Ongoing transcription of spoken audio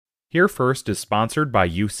Here First is sponsored by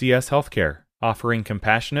UCS Healthcare, offering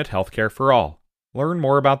compassionate healthcare for all. Learn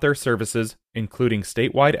more about their services, including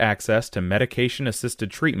statewide access to medication-assisted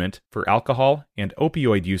treatment for alcohol and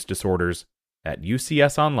opioid use disorders, at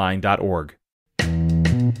ucsonline.org.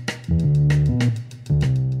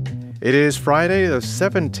 It is Friday, the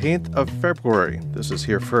 17th of February. This is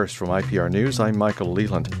Here First from IPR News. I'm Michael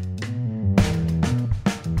Leland.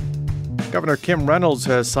 Governor Kim Reynolds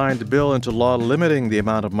has signed a bill into law limiting the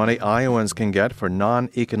amount of money Iowans can get for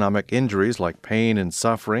non-economic injuries like pain and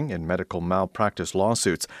suffering in medical malpractice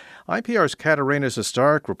lawsuits. IPR's Katarina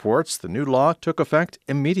Sestarek reports the new law took effect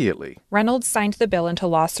immediately. Reynolds signed the bill into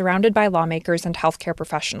law surrounded by lawmakers and healthcare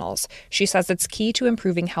professionals. She says it's key to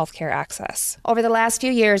improving healthcare access. Over the last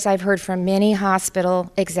few years, I've heard from many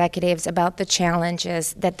hospital executives about the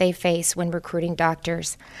challenges that they face when recruiting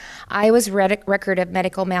doctors. Iowa's record of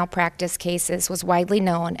medical malpractice cases was widely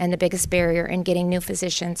known and the biggest barrier in getting new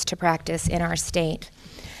physicians to practice in our state.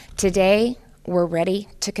 Today, we're ready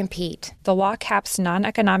to compete. The law caps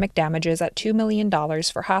non-economic damages at $2 million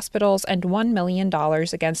for hospitals and $1 million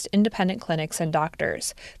against independent clinics and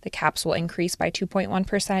doctors. The caps will increase by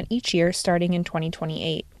 2.1% each year starting in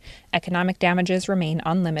 2028. Economic damages remain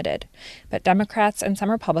unlimited. But Democrats and some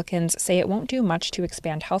Republicans say it won't do much to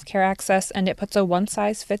expand healthcare access, and it puts a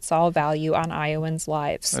one-size-fits-all value on Iowans'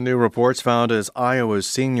 lives. A new report's found as Iowa's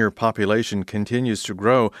senior population continues to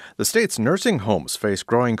grow, the state's nursing homes face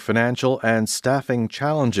growing financial and staffing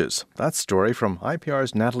challenges. That story from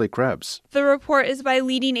IPR's Natalie Krebs. The report is by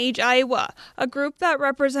Leading Age Iowa, a group that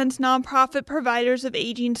represents nonprofit providers of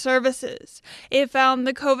aging services. It found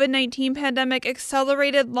the COVID-19 pandemic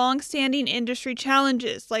accelerated long-standing industry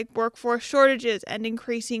challenges like workforce shortages and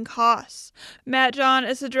increasing costs. Matt John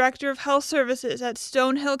is the director of health services at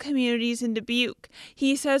Stonehill Communities in Dubuque.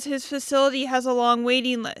 He says his facility has a long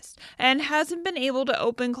waiting list and hasn't been able to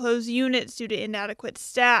open closed units due to inadequate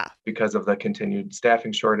staff. Because of the continued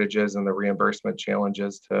staffing shortages and the reimbursement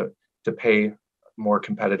challenges to pay more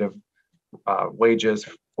competitive wages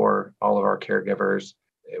for all of our caregivers,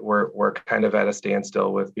 we're kind of at a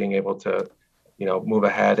standstill with being able to move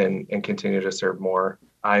ahead and continue to serve more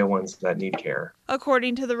Iowans that need care.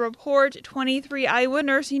 According to the report, 23 Iowa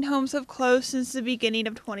nursing homes have closed since the beginning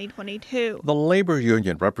of 2022. The labor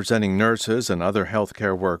union representing nurses and other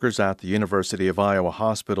healthcare workers at the University of Iowa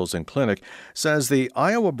hospitals and clinic says the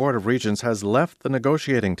Iowa Board of Regents has left the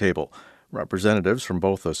negotiating table. Representatives from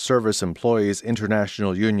both the Service Employees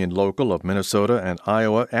International Union Local of Minnesota and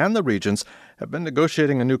Iowa and the Regents have been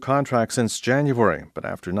negotiating a new contract since January, but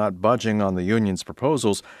after not budging on the union's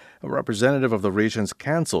proposals, a representative of the Regents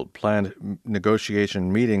canceled planned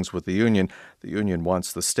negotiation meetings with the union. The union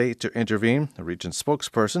wants the state to intervene. The Regents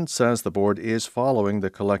spokesperson says the board is following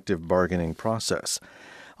the collective bargaining process.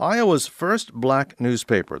 Iowa's first black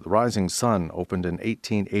newspaper, the Rising Sun, opened in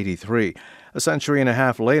 1883. A century and a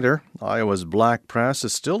half later, Iowa's black press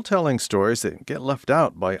is still telling stories that get left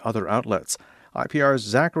out by other outlets. IPR's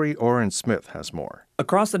Zachary Oren-Smith has more.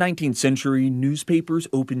 Across the 19th century, newspapers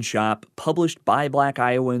opened shop, published by Black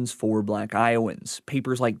Iowans for Black Iowans.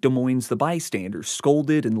 Papers like Des Moines' The Bystander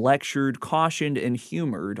scolded and lectured, cautioned and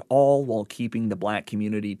humored, all while keeping the Black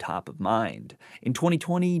community top of mind. In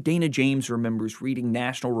 2020, Dana James remembers reading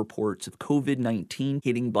national reports of COVID-19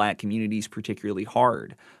 hitting Black communities particularly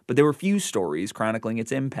hard, but there were few stories chronicling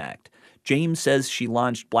its impact. James says she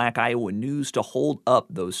launched Black Iowa News to hold up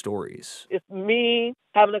those stories. It's me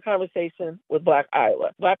having a conversation with Black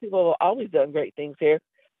Iowa. Black people have always done great things here.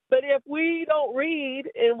 But if we don't read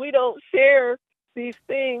and we don't share these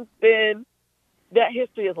things, then that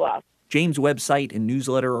history is lost. James' website and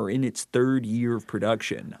newsletter are in its third year of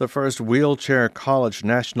production. The first wheelchair college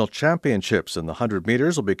national championships in the 100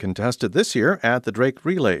 meters will be contested this year at the Drake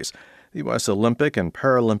Relays. The U.S. Olympic and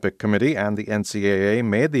Paralympic Committee and the NCAA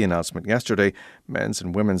made the announcement yesterday. Men's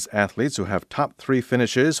and women's athletes who have top 3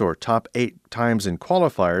 finishes or top 8 times in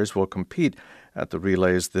qualifiers will compete at the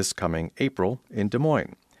relays this coming April in Des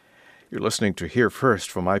Moines. You're listening to Here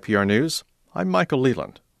First from IPR News. I'm Michael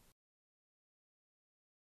Leland.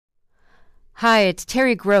 Hi, it's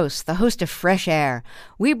Terry Gross, the host of Fresh Air.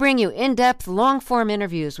 We bring you in-depth, long-form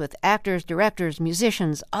interviews with actors, directors,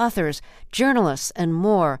 musicians, authors, journalists, and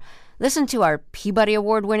more. Listen to our Peabody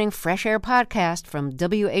Award-winning Fresh Air podcast from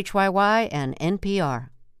WHYY and NPR.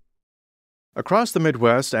 Across the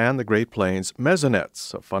Midwest and the Great Plains,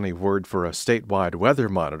 Mesonettes, a funny word for a statewide weather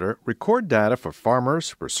monitor, record data for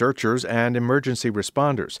farmers, researchers, and emergency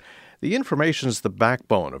responders. The information is the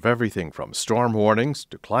backbone of everything from storm warnings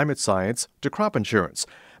to climate science to crop insurance.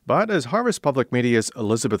 But as Harvest Public Media's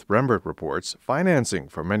Elizabeth Rembert reports, financing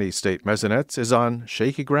for many state mesonettes is on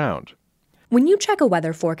shaky ground. When you check a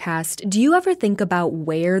weather forecast, do you ever think about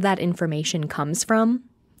where that information comes from?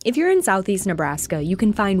 If you're in southeast Nebraska, you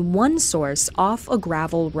can find one source off a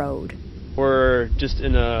gravel road. We're just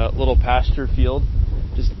in a little pasture field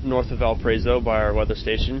just north of Valparaiso by our weather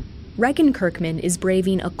station. Regan Kirkman is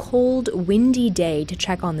braving a cold, windy day to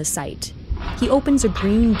check on the site. He opens a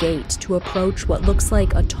green gate to approach what looks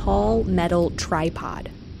like a tall metal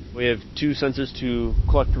tripod. We have 2 sensors to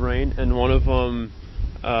collect rain, and one of them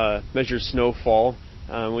measures snowfall.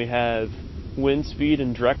 We have wind speed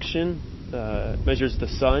and direction, measures the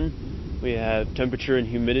sun. We have temperature and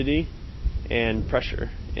humidity and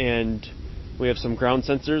pressure. And we have some ground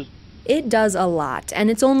sensors. It does a lot,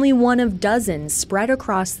 and it's only one of dozens spread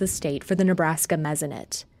across the state for the Nebraska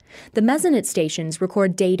Mesonet. The Mesonet stations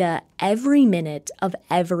record data every minute of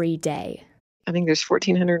every day. I think there's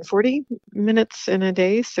 1,440 minutes in a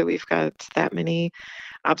day, so we've got that many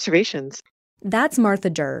observations. That's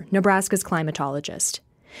Martha Durr, Nebraska's climatologist.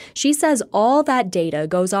 She says all that data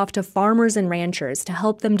goes off to farmers and ranchers to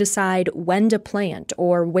help them decide when to plant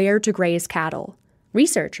or where to graze cattle.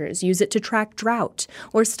 Researchers use it to track drought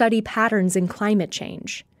or study patterns in climate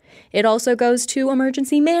change. It also goes to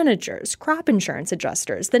emergency managers, crop insurance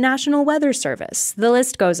adjusters, the National Weather Service. The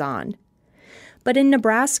list goes on. But in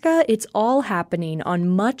Nebraska, it's all happening on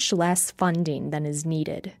much less funding than is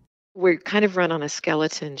needed. We're kind of run on a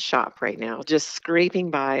skeleton shop right now, just scraping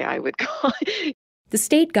by, I would call it. The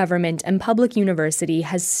state government and public university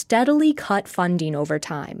has steadily cut funding over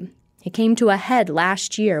time. It came to a head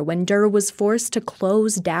last year when Durr was forced to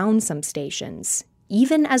close down some stations,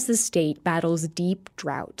 even as the state battles deep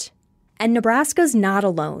drought. And Nebraska's not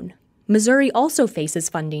alone. Missouri also faces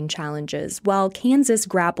funding challenges, while Kansas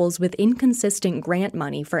grapples with inconsistent grant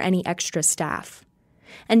money for any extra staff.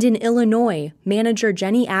 And in Illinois, manager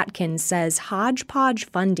Jenny Atkins says hodgepodge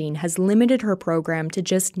funding has limited her program to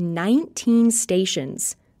just 19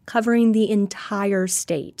 stations, covering the entire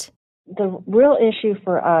state. The real issue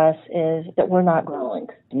for us is that we're not growing.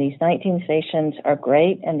 And these 19 stations are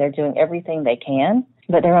great, and they're doing everything they can,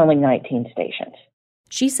 but they're only 19 stations.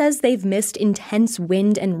 She says they've missed intense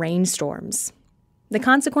wind and rainstorms. The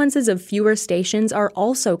consequences of fewer stations are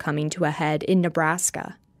also coming to a head in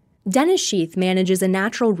Nebraska. Dennis Sheath manages a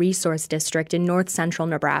natural resource district in north-central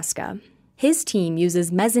Nebraska. His team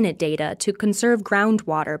uses Mesonet data to conserve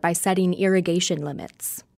groundwater by setting irrigation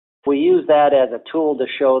limits. We use that as a tool to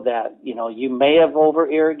show that, you may have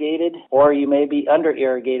over-irrigated, or you may be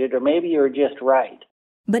under-irrigated, or maybe you're just right.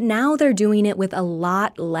 But now they're doing it with a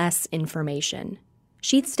lot less information.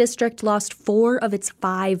 Sheath's district lost 4 of its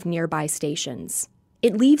 5 nearby stations.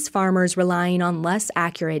 It leaves farmers relying on less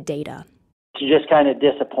accurate data. It's just kind of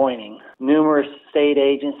disappointing. Numerous state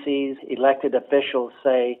agencies, elected officials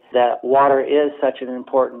say that water is such an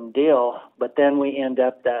important deal, but then we end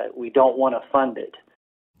up that we don't want to fund it.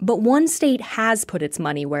 But one state has put its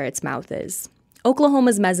money where its mouth is.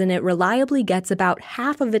 Oklahoma's Mesonet reliably gets about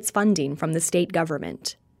half of its funding from the state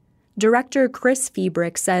government. Director Chris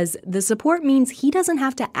Fiebrick says the support means he doesn't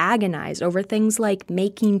have to agonize over things like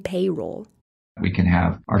making payroll. We can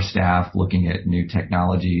have our staff looking at new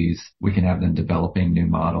technologies. We can have them developing new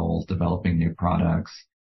models, developing new products.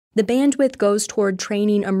 The bandwidth goes toward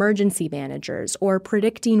training emergency managers or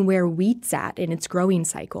predicting where wheat's at in its growing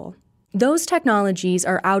cycle. Those technologies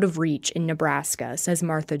are out of reach in Nebraska, says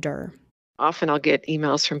Martha Durr. Often I'll get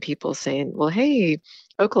emails from people saying, well, hey,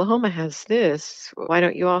 Oklahoma has this. Why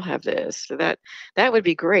don't you all have this? So that would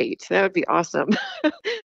be great. That would be awesome.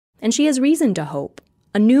 And she has reason to hope.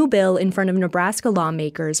 A new bill in front of Nebraska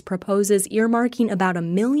lawmakers proposes earmarking about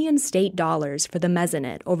 $1 million state dollars for the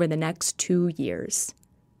Mesonet over the next 2 years.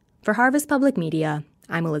 For Harvest Public Media,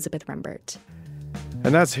 I'm Elizabeth Rembert.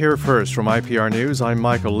 And that's Here First from IPR News. I'm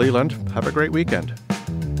Michael Leland. Have a great weekend.